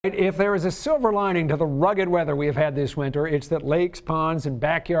If there is a silver lining to the rugged weather we have had this winter, it's that lakes, ponds, and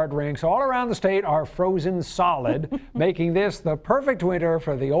backyard rinks all around the state are frozen solid, making this the perfect winter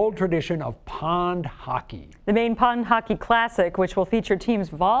for the old tradition of pond hockey. The Maine Pond Hockey Classic, which will feature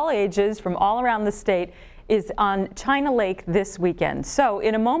teams of all ages from all around the state, is on China Lake this weekend. So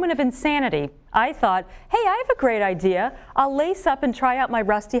in a moment of insanity, I thought, hey, I have a great idea. I'll lace up and try out my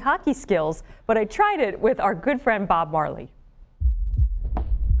rusty hockey skills. But I tried it with our good friend Bob Marley.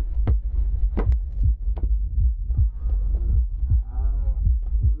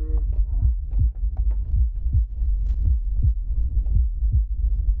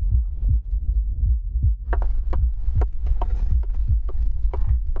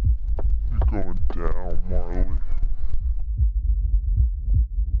 Going down, Marley.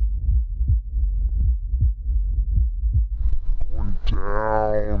 Going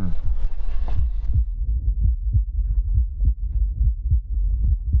down.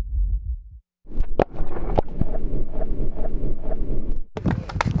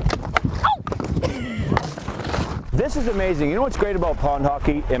 This is amazing. You know what's great about pond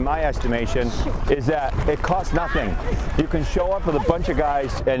hockey, in my estimation, is that it costs nothing. You can show up with a bunch of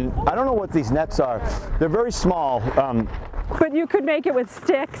guys, and I don't know what these nets are. They're very small. But you could make it with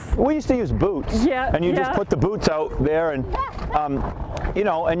sticks. We used to use boots. Yeah. And you just put the boots out there, and you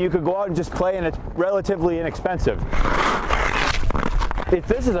know, and you could go out and just play, and it's relatively inexpensive.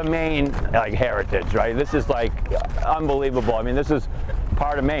 This is a Maine heritage, right? This is like unbelievable. I mean, this is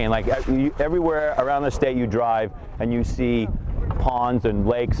part of Maine. Like everywhere around the state you drive and you see ponds and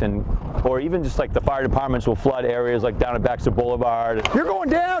lakes, and or even just like the fire departments will flood areas like down at Baxter Boulevard. You're going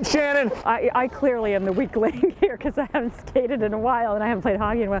down, Shannon! I clearly am the weak link here because I haven't skated in a while and I haven't played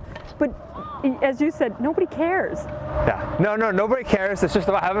hockey in a while. But as you said, nobody cares. Yeah, no, nobody cares. It's just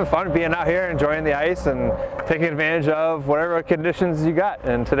about having fun, being out here, enjoying the ice, and taking advantage of whatever conditions you got.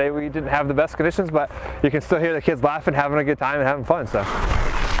 And today we didn't have the best conditions, but you can still hear the kids laughing, having a good time, and having fun. So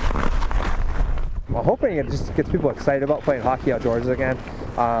I'm hoping it just gets people excited about playing hockey outdoors again.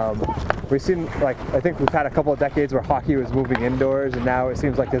 We've seen, I think we've had a couple of decades where hockey was moving indoors, and now it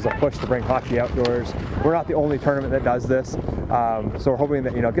seems like there's a push to bring hockey outdoors. We're not the only tournament that does this, so we're hoping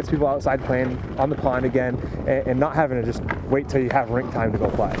that it gets people outside playing on the pond again, and not having to just wait till you have rink time to go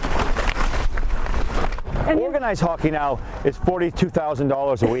play. And organized hockey now is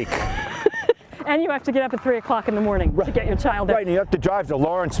 $42,000 a week. And you have to get up at 3 o'clock in the morning to get your child in. Right, and you have to drive to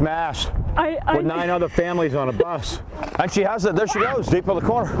Lawrence, Mass. With 9 other families on a bus. And she has it. There she goes, deep in the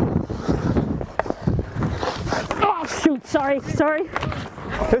corner. Oh, shoot, sorry.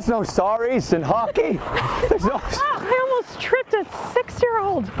 There's no sorries in hockey. There's no... I almost tripped a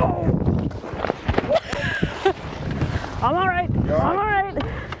 6-year-old. I'm all right. I'm all right.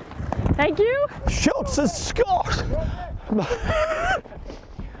 Thank you. Schultz is scored.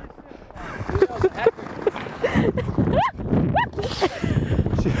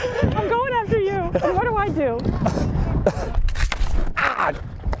 I'm going after you. And what do I do?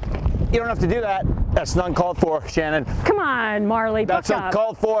 You don't have to do that. That's uncalled for, Shannon. Come on, Marley. That's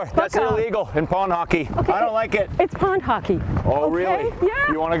uncalled for. That's illegal in pond hockey. Okay. I don't like it. It's pond hockey. Oh, okay? really?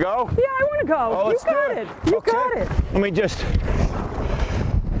 Yeah. You want to go? Yeah, I want to go. Oh, you got it. You got it. Let me just...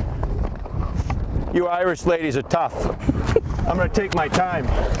 You Irish ladies are tough. I'm going to take my time.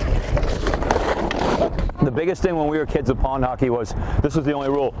 The biggest thing when we were kids with pond hockey was, this was the only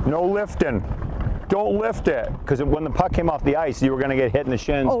rule, no lifting. Don't lift it, because when the puck came off the ice, you were going to get hit in the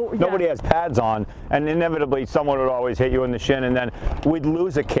shins. Oh, yeah. Nobody has pads on, and inevitably someone would always hit you in the shin, and then we'd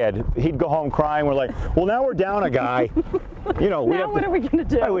lose a kid. He'd go home crying. We're like, well, now we're down a guy. Now what are we going to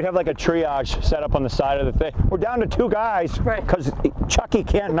do? Right, we'd have like a triage set up on the side of the thing. We're down to 2 guys because Chucky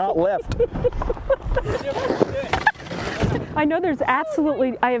can't not lift. I know there's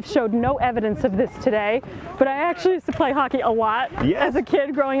I have showed no evidence of this today, but I actually used to play hockey a lot as a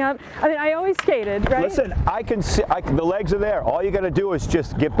kid growing up. I mean, I always skated, right? Listen, I can see, the legs are there. All you got to do is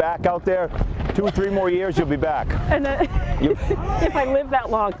just get back out there. 2 or 3 more years, you'll be back. And then, if I live that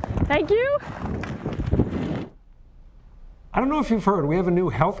long. Thank you. I don't know if you've heard, we have a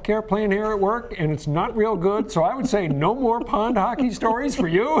new healthcare plan here at work, and it's not real good, so I would say no more pond hockey stories for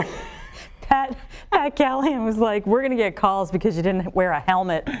you. Pat Callahan was like, we're going to get calls because you didn't wear a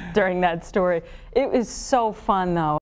helmet during that story. It was so fun, though.